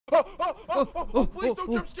Please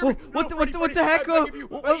don't jump scare me. What the heck?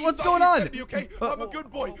 What's going on? Okay? I'm a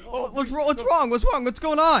good boy. What's wrong? What's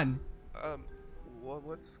going on?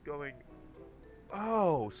 What's going?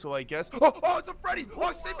 Oh, so I guess. It's a Freddy.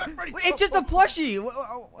 Stay back, Freddy. It's just a plushie.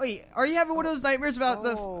 Wait, are you having one of those nightmares about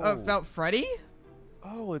about Freddy?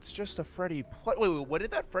 Oh, it's just a Freddy plush. Wait, what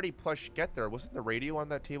did that Freddy plush get there? Wasn't the radio on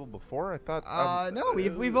that table before? I thought. No,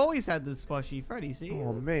 we've always had this plushie Freddy. See?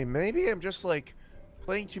 Oh man, maybe I'm just like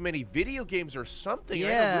playing too many video games or something. Yeah,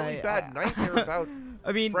 I had a really bad nightmare about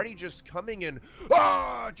Freddy just coming and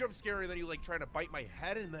jump scare, and then you like trying to bite my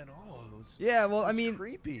head, and then it was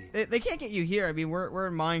creepy. They can't get you here. I mean, we're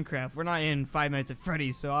in Minecraft. We're not in 5 Nights at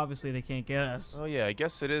Freddy's, so obviously they can't get us. Oh yeah, I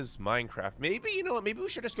guess it is Minecraft. Maybe maybe we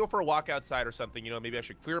should just go for a walk outside or something. Maybe I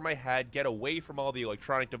should clear my head, get away from all the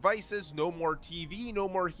electronic devices. No more TV. No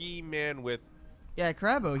more He-Man with. Yeah,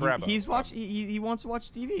 Crabbo. He wants to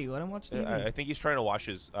watch TV. Let him watch TV. I think he's trying to wash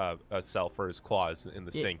his self or his claws in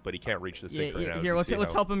the sink, but he can't reach the sink right now. Here, let's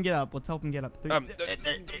help him get up. Let's help him get up.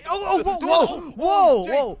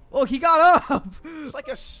 Whoa! He got up. It's like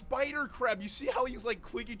a spider crab. You see how he's like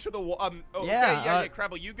clinging to the wall? Yeah,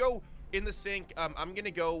 Crabbo, you go in the sink. I'm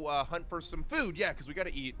gonna go hunt for some food. Yeah, because we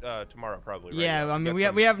gotta eat tomorrow probably. Right? Yeah, I mean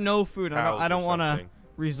we have no food. I don't want to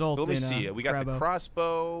result Let me in see it. We got Crabbo. the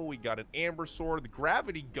crossbow, we got an amber sword, the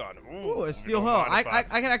gravity gun. Ooh, a steel hoe. I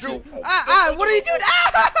can actually. What are you doing?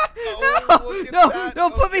 No,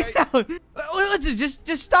 put me down. Listen, just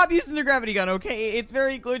stop using the gravity gun, okay? It's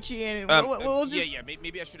very glitchy, and we'll just. Yeah.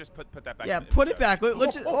 Maybe I should just put that back. Yeah, put it back.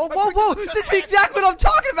 Let's just. Whoa! This is exactly what I'm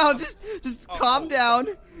talking about. Just calm down.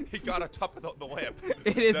 He got on top of the lamp.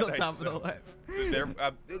 It is on top of the lamp.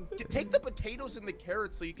 Take the potatoes and the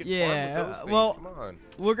carrots so you can farm with those things. Well, come on.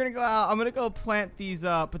 We're gonna go out. I'm gonna go plant these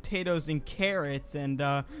potatoes and carrots, and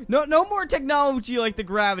no more technology like the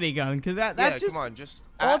gravity gun, because that's just. Come on, just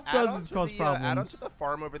all it does is cause problems. Add on to the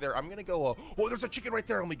farm over there. I'm gonna go. There's a chicken right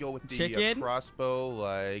there. Let me go with the crossbow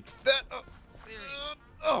like that.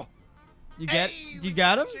 You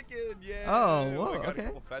got him? Chicken, yeah. Oh, whoa, I got okay. a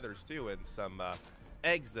couple feathers too, and some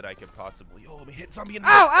eggs that I could possibly. Let me hit zombie in the.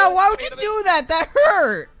 Ow! Why would you do that? That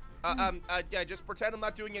hurt. Yeah, just pretend I'm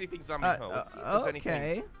not doing anything, zombie. Let's see if there's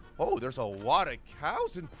anything. Oh, there's a lot of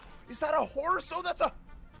cows, and is that a horse? Oh, that's a.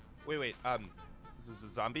 Wait. Is this a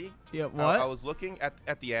zombie? Yeah. What? I was looking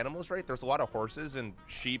at the animals, right? There's a lot of horses and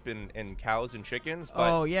sheep and cows and chickens.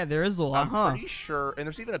 But oh yeah, there is a lot. I'm pretty sure, and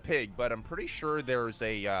there's even a pig. But I'm pretty sure there's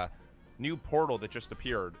a new portal that just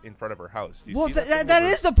appeared in front of her house. Do you see that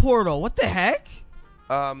is the portal. What the heck?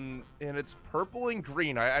 And it's purple and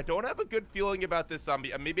green. I don't have a good feeling about this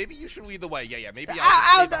zombie. Maybe you should lead the way. Yeah. Maybe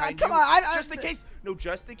I'll just come on. Just in case. No,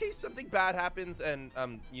 just in case something bad happens, and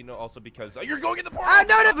also because you're going in the portal.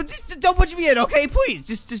 No, but just don't put me in, okay? Please,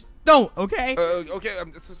 just don't, okay? Okay.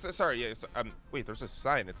 Sorry. Yeah. Wait. There's a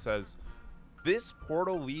sign. It says, "This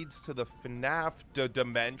portal leads to the Fnaf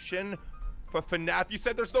dimension." For Fnaf, you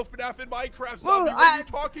said there's no Fnaf in Minecraft. Zombie. What are you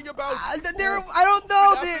talking about? I don't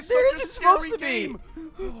know. There isn't supposed to be.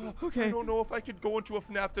 Okay. I don't know if I could go into a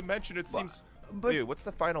Fnaf dimension. It seems. Dude, what's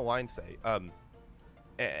the final line say?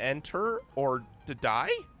 Enter or to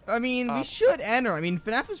die? I mean, we should enter. I mean,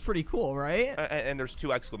 Fnaf is pretty cool, right? And there's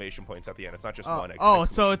 2 exclamation points at the end. It's not just one. Oh,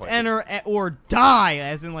 so it's enter or die,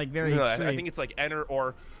 as in like very. No, I think it's like enter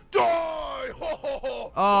or die.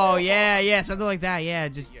 Oh yeah, something like that. Yeah,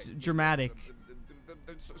 just dramatic.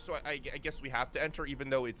 So I guess we have to enter, even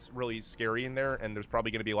though it's really scary in there, and there's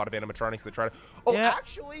probably going to be a lot of animatronics that try to. Oh, yeah.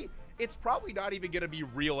 Actually, it's probably not even going to be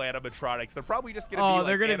real animatronics. They're probably just going to be like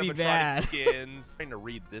they're gonna animatronic be bad. skins. Trying to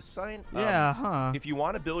read this sign. Yeah, If you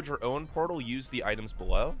want to build your own portal, use the items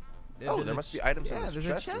below. There must be items in this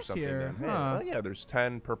chest or something. Here. Yeah, there's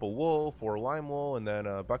 10 purple wool, 4 lime wool, and then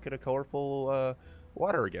a bucket of colorful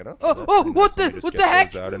water again. Okay, what the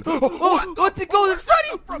heck? What the golden Freddy?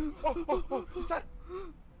 Is that?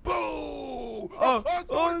 Boo!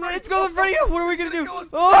 It's golden Freddy. What are we gonna do?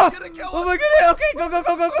 Oh my goodness! Okay, go!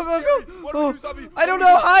 I don't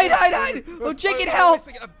know. Hide! Oh, chicken, help!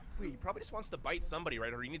 Wait, he probably just wants to bite somebody,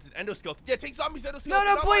 right? Or he needs an endoskeleton. Yeah, take zombies endoskeleton.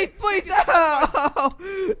 No, please! No.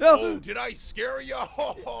 Oh, did I scare you?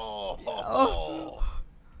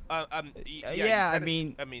 Yeah, I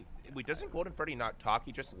mean, wait, doesn't Golden Freddy not talk?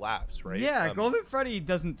 He just laughs, right? Yeah, Golden Freddy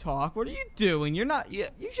doesn't talk. What are you doing? You're not. Yeah,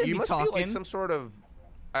 you shouldn't be talking. You must be like some sort of.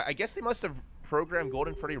 I guess they must have programmed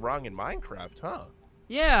Golden Freddy wrong in Minecraft, huh?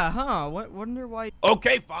 Yeah, huh? Wonder why.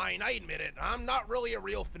 Okay, fine. I admit it. I'm not really a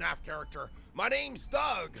real FNAF character. My name's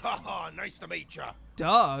Doug. Haha, nice to meet ya.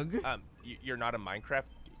 Doug? You're not a Minecraft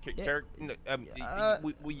character.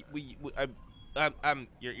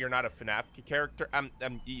 You're not a FNAF character.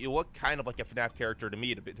 You look kind of like a FNAF character to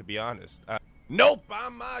me, to be honest. Nope,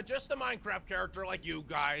 I'm just a Minecraft character like you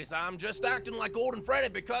guys. I'm just acting like Golden Freddy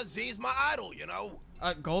because he's my idol, you know?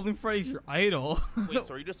 Golden Freddy's your idol? Wait,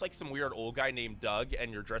 so are you just like some weird old guy named Doug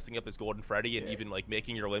and you're dressing up as Golden Freddy and even like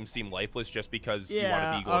making your limbs seem lifeless just because you want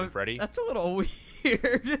to be Golden Freddy? That's a little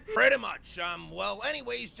weird. Pretty much. Well,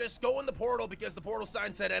 anyways, just go in the portal because the portal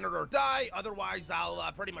sign said enter or die. Otherwise,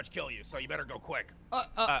 I'll pretty much kill you, so you better go quick.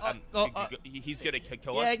 He's gonna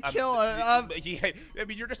kill us. Yeah, kill us. I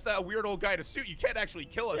mean, you're just a weird old guy in a suit. You can't actually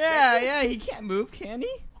kill us. Yeah, he can't move, can he?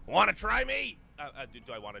 Want to try me?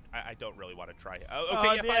 Do I want to? I don't really want to try it.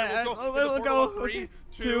 Okay, fine. We'll go. 3,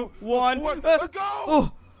 2, 1.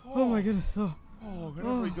 Go! Oh my goodness. Oh,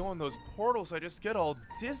 whenever we go in those portals, I just get all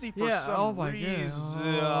dizzy for some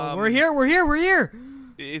reason. We're here.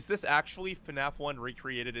 Is this actually FNAF 1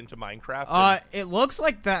 recreated into Minecraft? It looks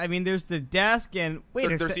like that. I mean, there's the desk and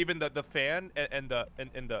there's even the fan and the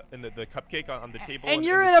cupcake on the table. And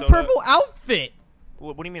you're in a purple outfit.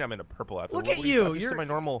 What do you mean I'm in a purple outfit? Look at you. You're in my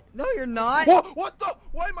normal. No, you're not. What the?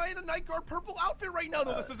 Why am I in a night guard purple outfit right now?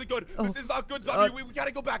 No, this isn't good. This is not good, zombie. We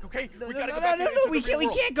gotta go back, okay? We gotta go back. No. We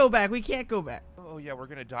can't go back. We can't go back. Oh yeah, we're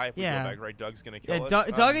gonna die if we go back, right? Doug's gonna kill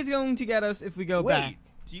us. Doug is going to get us if we go back.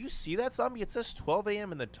 Do you see that, zombie? It says 12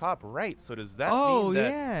 a.m. in the top right. So does that mean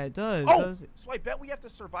that... yeah, it does. So I bet we have to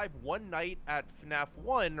survive one night at FNAF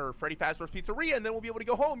 1 or Freddy Fazbear's Pizzeria, and then we'll be able to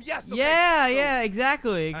go home. Yes. Okay. Yeah,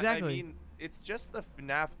 exactly. I mean, it's just the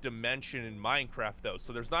FNAF dimension in Minecraft, though,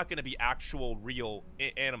 so there's not going to be actual real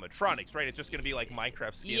animatronics, right? It's just going to be like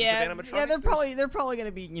Minecraft skins of animatronics. Yeah, they're probably going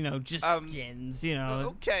to be, just skins,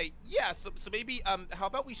 Okay, yeah. So maybe how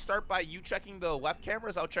about we start by you checking the left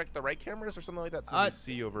cameras? I'll check the right cameras or something like that. So we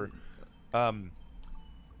see over.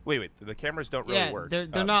 Wait. The cameras don't really work.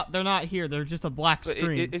 They're not here. They're just a black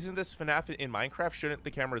screen. Isn't this FNAF in Minecraft? Shouldn't the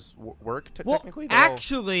cameras work technically?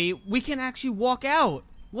 Actually, we can actually walk out.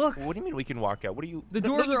 Look. What do you mean we can walk out? What do you? The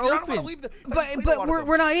doors are open. But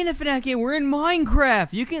we're not in a FNAF game. We're in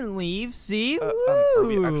Minecraft. You can leave. See? Are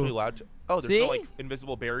we actually allowed to? Oh, there's no like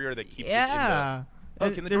invisible barrier that keeps us in the. Oh,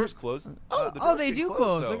 can the doors close? They do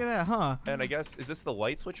close. Look at that, huh? And I guess, is this the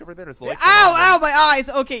light switch over there? Does the light Ow, my eyes.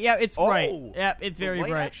 Okay, yeah, it's bright. Yeah, it's very bright.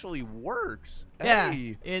 The light actually works. Yeah,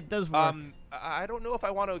 hey. It does work. I don't know if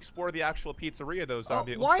I want to explore the actual pizzeria, though,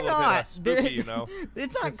 zombie. Why not? Spooky,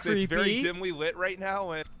 It's not creepy. It's very dimly lit right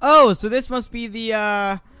now. And so this must be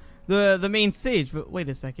the main stage. But wait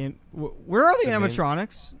a second. Where are the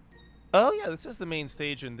animatronics? Oh yeah, this is the main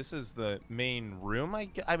stage, and this is the main room. I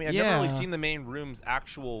mean, I've never really seen the main room's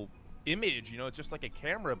actual image. It's just like a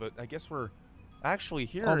camera. But I guess we're actually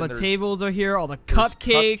here. All the tables are here. All the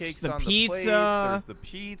cupcakes, the pizza. There's the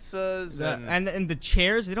pizzas, and the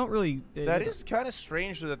chairs. They don't really. That is kind of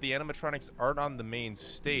strange that the animatronics aren't on the main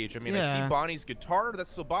stage. I mean, I see Bonnie's guitar.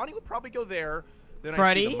 So Bonnie would probably go there. Then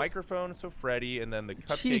Freddy? I see the microphone, so Freddy, and then the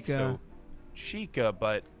cupcake, so Chica.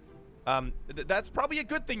 But that's probably a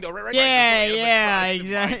good thing, though, right? Yeah,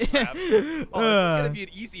 exactly. This is gonna be an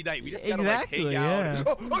easy night. We just gotta like hang out. Yeah.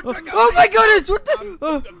 Check out! Oh my goodness! What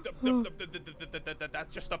the?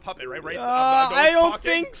 That's just a puppet, right? I don't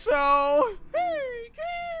think so. Hey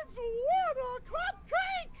kids, what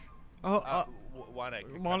a cupcake! Want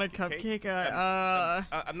a cupcake?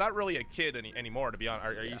 I'm not really a kid anymore, to be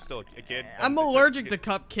honest. Are you still a kid? I'm allergic to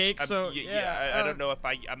cupcakes, so I don't know if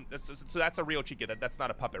so that's a real Chica. That's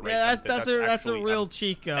not a puppet, right? Yeah, that's a real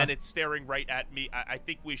Chica. And it's staring right at me. I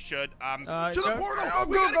think we should to the portal.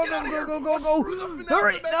 Go!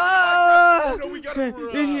 Hurry! No, we gotta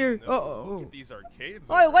run. In here. These arcades.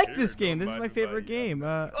 I like this game. This is my favorite game. We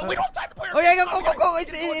don't have time to play. Oh yeah, go!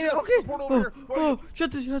 Okay.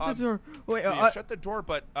 Shut the door. Wait. Shut the door,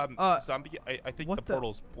 but zombie. I think the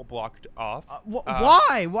portal's blocked off.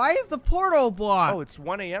 Why? Why is the portal blocked? Oh, it's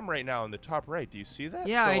 1 a.m. right now in the top right. Do you see that?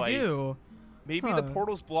 Yeah, I do. Maybe the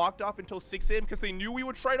portal's blocked off until 6 a.m. because they knew we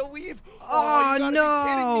would try to leave. Oh, you no! Be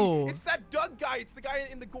kidding me. It's that Doug guy. It's the guy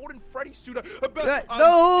in the Golden Freddy suit.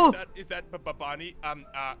 No! Is that Bonnie?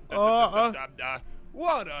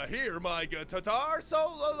 Wanna hear my guitar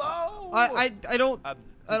solo? I don't. Do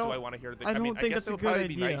I want to hear the? I don't think that's a good idea. It'd probably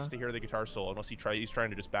be nice to hear the guitar solo, unless he's trying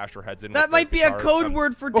to just bash our heads in. That might be a code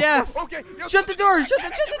word for death. Okay. Shut the door. Shut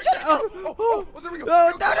it. Oh, there we go.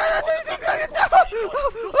 No.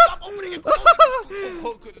 Stop opening it.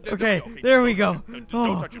 Okay, there we go.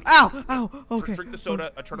 Don't touch it. Ow. Okay. Drink the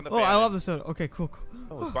soda. Turn on the fan. Oh, I love the soda. Okay, cool.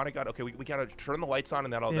 Oh, is Bonnie got? Okay, we gotta turn the lights on,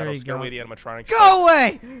 and that'll scare away the animatronics. Go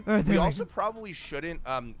away! We also probably shouldn't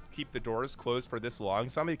keep the doors closed for this long,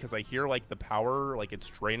 Zombie, because I hear like the power, like it's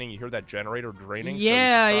draining. You hear that generator draining.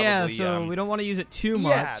 Yeah. So we don't want to use it too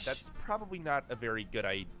much. Yeah, that's probably not a very good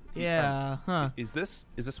idea. Yeah, Is this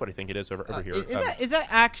what I think it is over here? Is that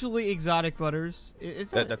actually exotic butters?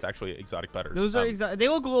 That's actually exotic butters. Those are exotic. They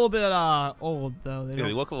look a little bit old though.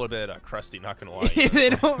 They look a little bit crusty. Not gonna lie. They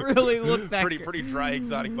don't really look that pretty dry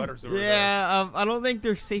exotic butters over there. Yeah, I don't think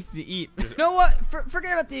they're safe to eat. You know what?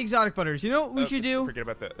 Forget about the exotic butters. You know what we should do? Forget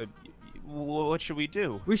about the. What should we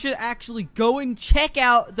do? We should actually go and check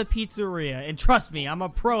out the pizzeria. And trust me, I'm a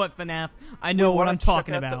pro at FNAF. I know what I'm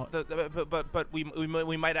talking about. But we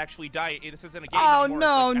might actually die. This isn't a game anymore.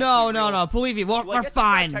 Oh no. Believe me, we're fine. It's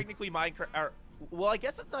not technically Minecraft. Well, I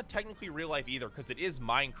guess it's not technically real life either because it is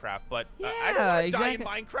Minecraft. But yeah, I don't want to die in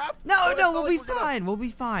Minecraft. No, we'll be fine. We'll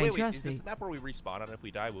be fine. Wait, trust is me. this the map where we respawn? And if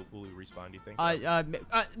we die, will we respawn? Do you think?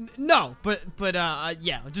 No, but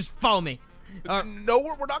yeah, just follow me. No,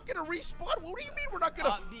 we're not gonna respawn. What do you mean we're not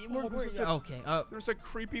gonna? Okay. There's a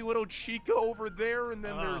creepy little Chica over there, and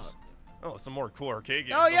then there's some more cool arcade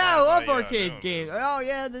games. Oh yeah, I love arcade games. Oh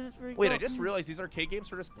yeah, this is pretty cool. Wait, I just realized these arcade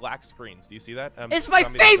games are just black screens. Do you see that? It's my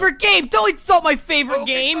favorite game. Don't insult my favorite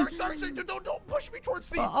game. Sorry. Don't push me towards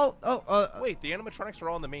the. Wait, the animatronics are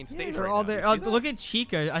all on the main stage they're right all now. there. Look at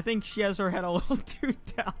Chica. I think she has her head a little too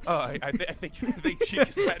down. I think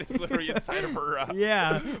Chica's head is literally inside of her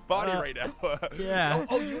body right now. Yeah.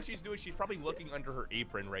 You know what she's doing? She's probably looking under her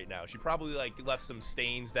apron right now. She probably like left some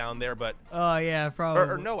stains down there, but. Oh yeah, probably.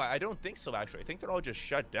 Or no, I don't think so. Actually, I think they're all just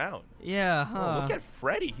shut down. Yeah. Oh, look at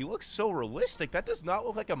Freddy. He looks so realistic. That does not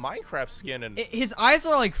look like a Minecraft skin. And his eyes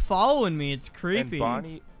are like following me. It's creepy. And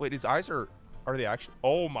Bonnie, wait, his eyes are they actually?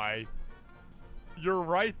 Oh my! You're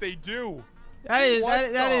right. They do. That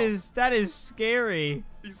is scary.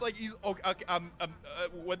 When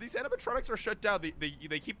these animatronics are shut down,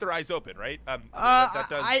 they keep their eyes open, right?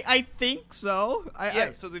 I think so.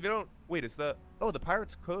 So they don't. Wait, the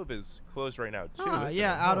Pirates Cove is closed right now too.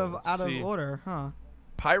 Out of order, huh?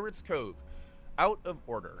 Pirates Cove, out of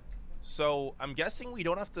order. So I'm guessing we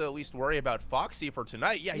don't have to at least worry about Foxy for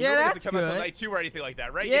tonight. Yeah, he really doesn't come out till night 2 or anything like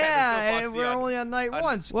that, right? Yeah, we're only on night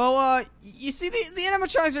 1. Well, you see, the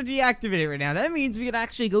animatronics are deactivated right now. That means we can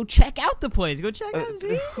actually go check out the place. Go check out.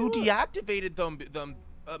 Who deactivated them?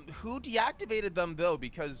 Who deactivated them though?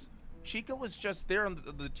 Because Chica was just there on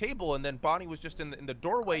the table, and then Bonnie was just in the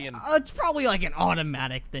doorway. And it's probably like an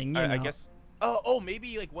automatic thing. I guess.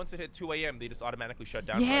 Maybe like once it hit 2 a.m. they just automatically shut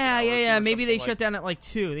down. Yeah. Maybe they shut down at like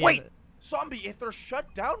 2. Wait, Zombie, if they're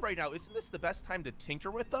shut down right now, isn't this the best time to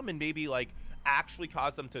tinker with them and maybe like actually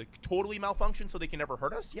cause them to totally malfunction so they can never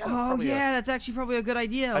hurt us? Yeah, that's actually probably a good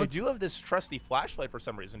idea. I do have this trusty flashlight for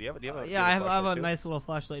some reason. Do you have I have a nice little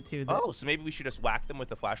flashlight too. So maybe we should just whack them with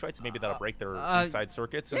the flashlights and maybe that'll break their inside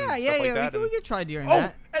circuits and stuff like that. We could try doing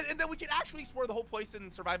that. And then we can actually explore the whole place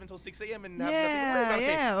and survive until 6 a.m. and have nothing to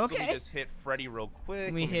worry about. So we just hit Freddy real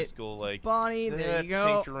quick. We hit go like Bonnie. There you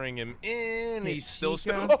go. Tinkering him in. He's still. He's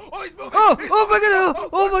moving. Oh my god!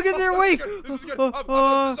 Oh my god! They're awake. This is good. They're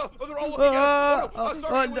all looking at us.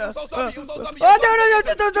 Sorry. No, don't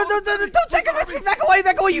take a risk.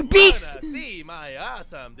 Back away, you beast. See my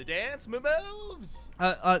awesome dance moves.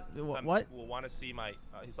 What? We'll want to see my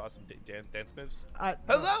his awesome dance moves.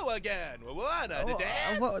 Hello again. Wanna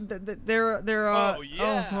dance? They're Oh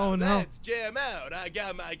yeah. Oh no. Let's jam out. I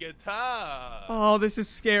got my guitar. Oh, this is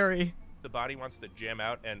scary. The body wants to jam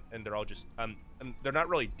out, and they're all just they're not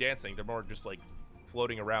really dancing. They're more just like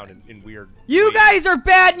floating around in weird ways. Guys are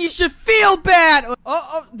bad and you should feel bad.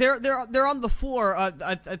 They're on the floor. I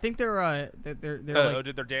think they're like, did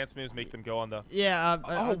their dance moves make them go on the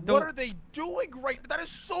what are they doing that is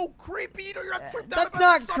so creepy. You're not creeped out. That's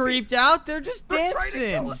not creeped out. They're just dancing. Trying to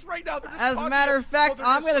kill us right now. As a matter of fact,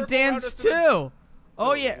 I'm gonna dance too.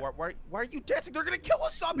 Oh yeah. Why are you dancing? They're gonna kill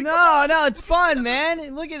us, Zombie. No, it's fun,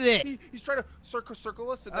 man. Look at it. He's trying to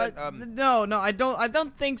circle us. And no, I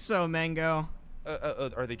don't think so, Mango.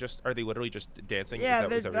 Are they literally just dancing? Yeah,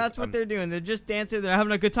 that's what they're doing. They're just dancing. They're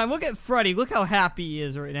having a good time. Look at Freddy. Look how happy he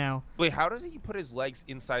is right now. Wait, how did he put his legs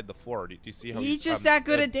inside the floor? Do you see how he's just that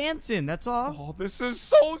good at dancing? That's all. Oh, this is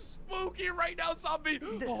so spooky right now, Zombie.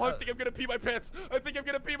 Oh, I think I'm gonna pee my pants. I think I'm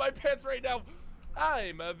gonna pee my pants right now.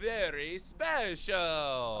 I'm a very special.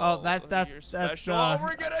 Oh, that's special. Oh,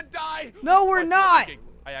 we're gonna die. No, we're not.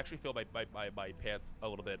 I actually feel my pants a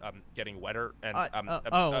little bit getting wetter, and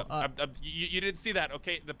you didn't see that,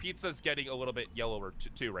 okay? The pizza's getting a little bit yellower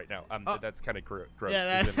too right now. That's kind of gross.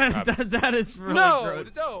 Yeah, that is really no, gross.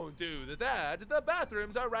 don't do that. The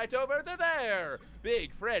bathrooms are right over there.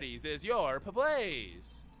 Big Freddy's is your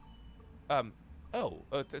place.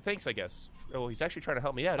 Thanks, I guess. Oh, he's actually trying to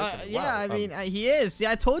help me out, isn't he? Yeah, wow. I mean, he is.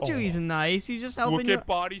 Yeah, I told you he's nice. He's just helping you. Look at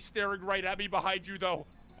Body staring right at me behind you, though.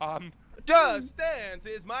 Just Dance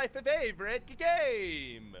is my favorite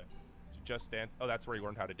game. Just Dance. Oh, that's where he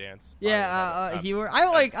learned how to dance. Yeah,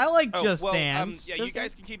 I like Just Dance. Yeah, you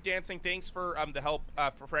guys can keep dancing. Thanks for the help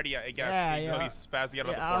for Freddy, I guess. Yeah, He's spazzing out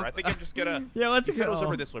on the floor. I think I'm just gonna. Yeah, let's go. He said it was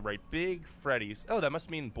over this way, right? Big Freddy's. Oh, that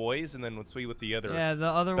must mean boys, and then let's see what the other. Yeah, the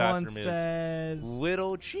other one says is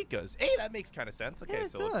Little Chicas. Hey, that makes kind of sense. Okay, yeah,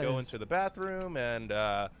 so let's go into the bathroom, and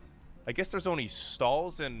I guess there's only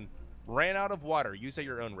stalls and. Ran out of water. Use at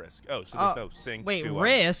your own risk. Oh, so there's no sink. Wait, to,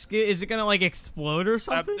 risk? Is it gonna like explode or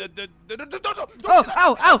something?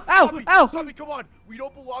 Ow! Ow! Zombie, come on! We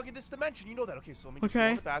don't belong in this dimension. You know that. Okay, so let me just go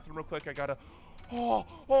to the bathroom real quick. I gotta.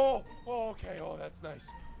 Okay. Oh, that's nice.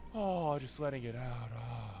 Oh, just letting it out.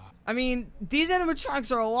 I mean, these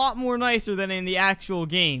animatronics are a lot more nicer than in the actual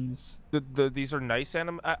games. These are nice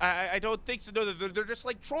I don't think so. No, they're just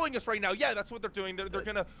like trolling us right now. Yeah, that's what they're doing. They're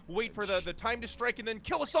gonna wait for the time to strike and then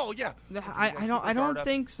kill us all. Yeah. I don't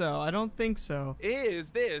think so. I don't think so.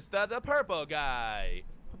 Is this the purple guy?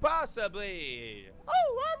 Possibly.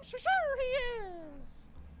 Oh, I'm sure he is.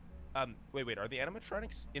 Wait. Are the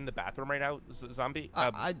animatronics in the bathroom right now, Zombie?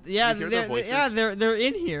 Yeah, they're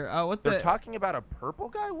in here. They're talking about a purple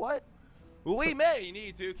guy? What? We may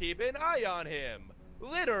need to keep an eye on him.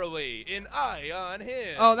 Literally, an eye on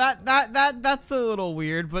him. Oh, that's a little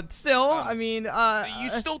weird, but still, I mean, you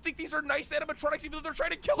still think these are nice animatronics, even though they're trying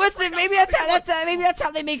to kill us? Listen, maybe that's how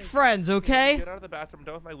they make friends, okay? Get out of the bathroom.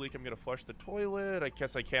 Done with my leak. I'm gonna flush the toilet. I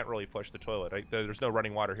guess I can't really flush the toilet. There's no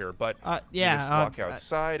running water here, but yeah. Just walk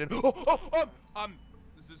outside and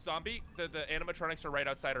Zombie, the animatronics are right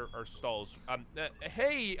outside our stalls.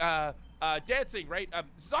 Hey, dancing, right?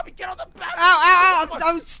 Zombie, get on the bathroom! Ow!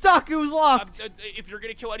 I'm stuck. It was locked. If you're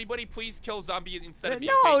gonna kill anybody, please kill Zombie instead of me.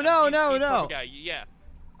 No. Guy. Yeah.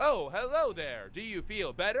 Oh, hello there. Do you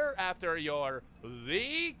feel better after your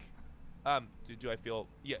leak? Do I feel?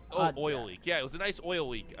 Yeah. Oh, oil leak. Yeah, it was a nice oil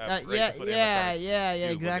leak. Yeah,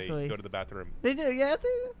 exactly. Go to the bathroom. They do. Yeah.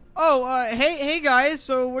 Oh, hey guys.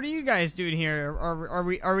 So what are you guys doing here?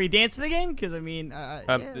 Are we dancing again? Because I mean,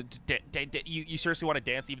 you seriously want to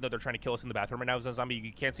dance even though they're trying to kill us in the bathroom right now, Zombie?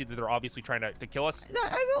 You can't see that they're obviously trying to kill us.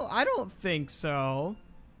 I don't think so.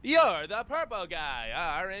 You're the purple guy,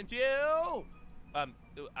 aren't you?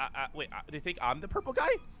 Wait, they think I'm the purple guy?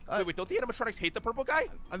 Wait, don't the animatronics hate the purple guy?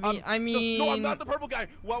 I mean... No, I'm not the purple guy.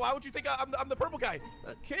 Well, why would you think I'm the purple guy?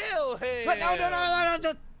 Kill him! But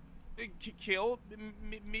no. Kill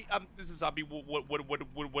me? This is Zombie. What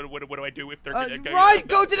do I do if they're gonna run?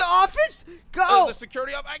 Go to the office. Go. The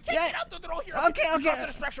security office. I can't get out. They're all here. Okay. It's a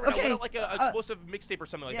distraction right now. I want like a explosive mixtape or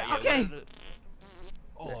something like that. Okay.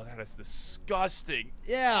 Oh, that is disgusting.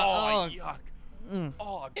 Yeah. Oh, yuck.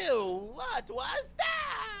 Oh, ew. What was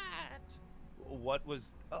that? What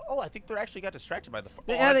was? Oh, I think they actually got distracted by the.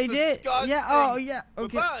 Yeah, they disgusting. did. Yeah. Oh, yeah.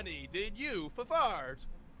 Okay. Bunny, did you fart?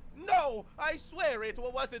 No, I swear it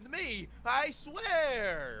wasn't me. I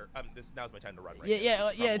swear. Now's my time to run, right?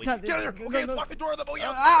 Yeah. It's time. Get out there. Okay, let's lock the door of them. Oh,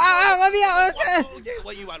 yeah. Let me out. Okay,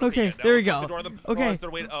 let you out. Okay, there we go. The door of them. Okay.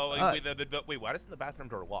 Wait, why is the bathroom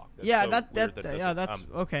door locked? That's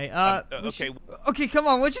okay. Okay. Okay, come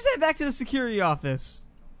on. Let's just head back to the security office.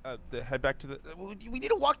 Head back to the. We need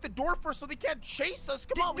to lock the door first so they can't chase us.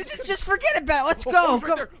 Come on. Just forget about it. Let's go.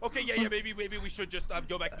 Right okay, yeah. Maybe we should just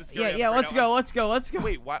go back to the security office. Yeah. Let's go.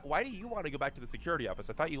 Wait, why do you want to go back to the security office?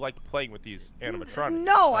 I thought you liked playing with these animatronics.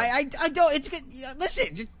 No, I don't. It's good.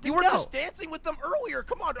 Listen, you were just dancing with them earlier.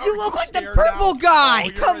 Come on. You look like the purple guy.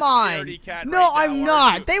 Come on. No, I'm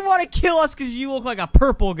not. They want to kill us because you look like a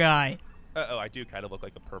purple guy. Oh, I do kind of look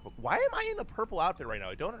like a purple. Why am I in a purple outfit right now?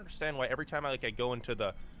 I don't understand why every time I go into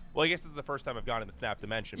the. Well, I guess this is the first time I've gone in the Fnaf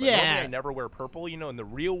dimension. But normally I never wear purple, in the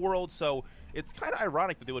real world. So it's kind of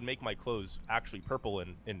ironic that they would make my clothes actually purple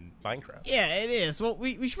in Minecraft. Yeah, it is. Well,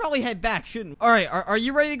 we should probably head back, shouldn't we? All right, are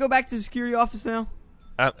you ready to go back to the security office now?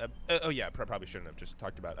 Oh, yeah, probably shouldn't have just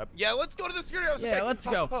talked about it. Yeah, let's go to the security office. Yeah, let's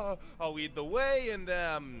go. I'll lead the way, and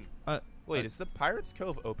wait, is the Pirates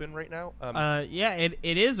Cove open right now? Yeah,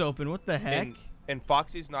 it is open. What the heck? And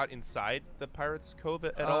Foxy's not inside the Pirates Cove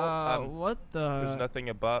at all? What the? There's nothing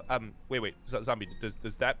above. Wait, Zombie.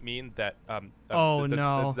 Does that mean that? Oh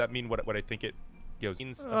no. Does that mean what I think it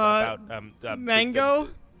means about? Mango,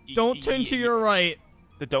 don't turn to your right.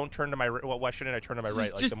 Don't turn to my right. Well, why shouldn't I turn to my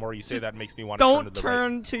right? Like, the more you say that, makes me want to turn to the right. Don't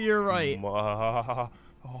turn to your right.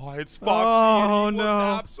 Oh, it's Foxy. Oh, and he no. looks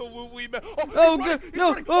absolutely Oh, good.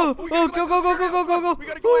 No. Oh, go. We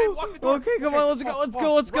gotta go in. Lock the door. Okay, come on. Let's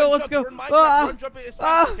go. Run, jump it as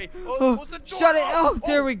fast. Okay. Close the door. Shut it. Oh,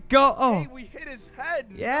 there we go. Oh. Hey, we hit his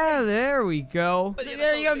head. Yeah, there we go.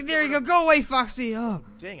 There you go. Go away, Foxy. Oh.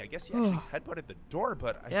 Dang, I guess he actually headbutted the door,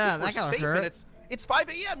 but I yeah, think we're that safe. hurt. And it's 5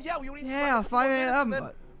 a.m. Yeah, we only need 5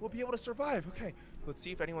 a.m. We'll be able to survive. Okay. Let's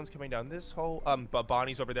see if anyone's coming down this hole. But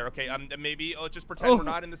Bonnie's over there. Okay. Maybe let's just pretend we're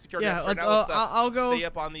not in the security. Yeah. Right now. Let's, I'll go. Stay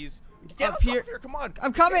up on these. Get up here. Come on.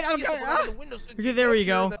 I'm coming. Okay, there we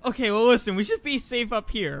go. Okay. Well, listen. We should be safe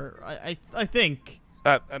up here. I think.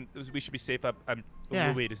 We should be safe up.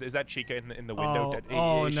 Yeah. Wait. Is that Chica in the window?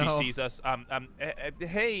 No. She sees us.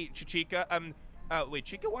 Hey, Chica. Wait,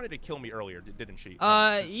 Chica wanted to kill me earlier, didn't she?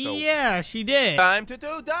 Yeah, she did. Time to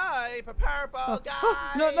die, prepare for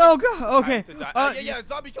die. No, go. Okay.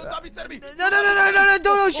 Zombie kill zombie enemy.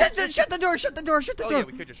 No, shut the door. Oh yeah,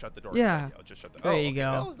 we could just shut the door. Yeah. I'll just shut the There you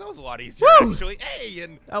go. That was a lot easier actually. Hey,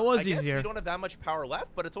 and that was easier. I guess we don't have that much power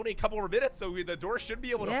left, but it's only a couple more minutes, so the door should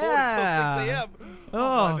be able to hold until 6 a.m.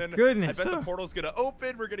 Oh, goodness. I bet the portal's gonna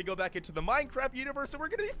open. We're gonna go back into the Minecraft universe, and we're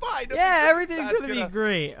gonna be fine. Yeah, everything's gonna be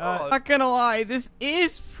great. Not gonna lie, this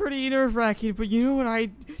is pretty nerve-wracking, but you know what I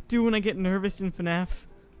do when I get nervous in FNAF?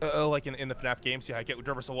 Like in the FNAF games, yeah, I get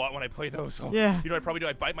nervous a lot when I play those. So, yeah. You know what I probably do?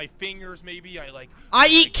 I bite my fingers, maybe. I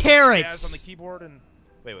eat carrots on the keyboard and.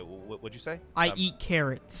 Wait, what'd you say? I eat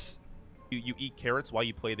carrots. You eat carrots while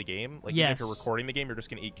you play the game? Like, yes. Even if you're recording the game, you're just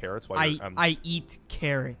gonna eat carrots while you're. I eat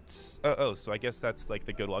carrots. Oh, so I guess that's like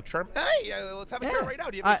the good luck charm. Hey, let's have a carrot right now.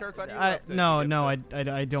 Do you have any carrots on you? No, I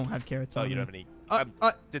don't have carrots on me. Oh, you don't have any.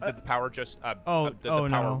 Did the power just? The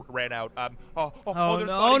power ran out. There's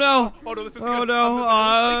no! Oh no, this is good.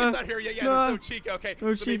 Chica's not here yet. Yeah, there's no Chica. Okay,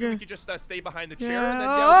 no so Chica. maybe we could just stay behind the chair Yeah.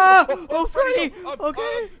 and then. Oh, Freddy!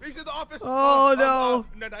 Okay. He's in the office. Oh no!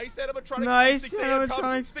 Nice animatronics. Nice 6 a.m.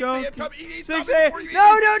 animatronics. 6 a.m. Come. 6 a.m.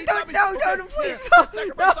 No, please no!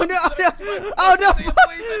 Oh no!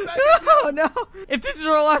 Oh no! If this is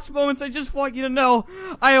our last moments, I just want you to know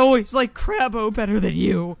I always like Crabbo better than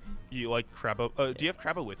you. You like Crabbo? Do you have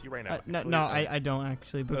Crabbo with you right now? No, I don't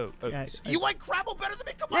actually. But you like Crabbo better than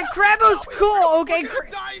me? Come on! Yeah, Crabbo's cool. Okay.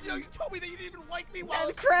 You told me that you didn't even like me.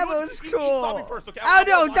 Crabbo's cool. Eat first, okay? Oh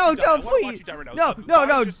no! Don't please!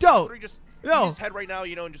 Don't! No. His head right now,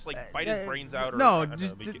 you know, and just like bite his brains out. Or, no,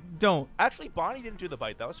 don't. Actually, Bonnie didn't do the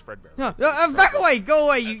bite. That was Fredbear. No, back away! Go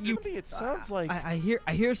away! You. It sounds like. I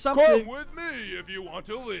hear something. Come with me if you want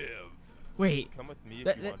to live. Wait. Come with me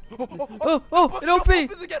if you want. It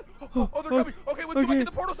opened again. They're coming. Okay, let's go back in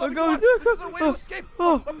the portal. So go. This is our way to escape.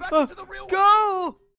 Back into the real world. Go!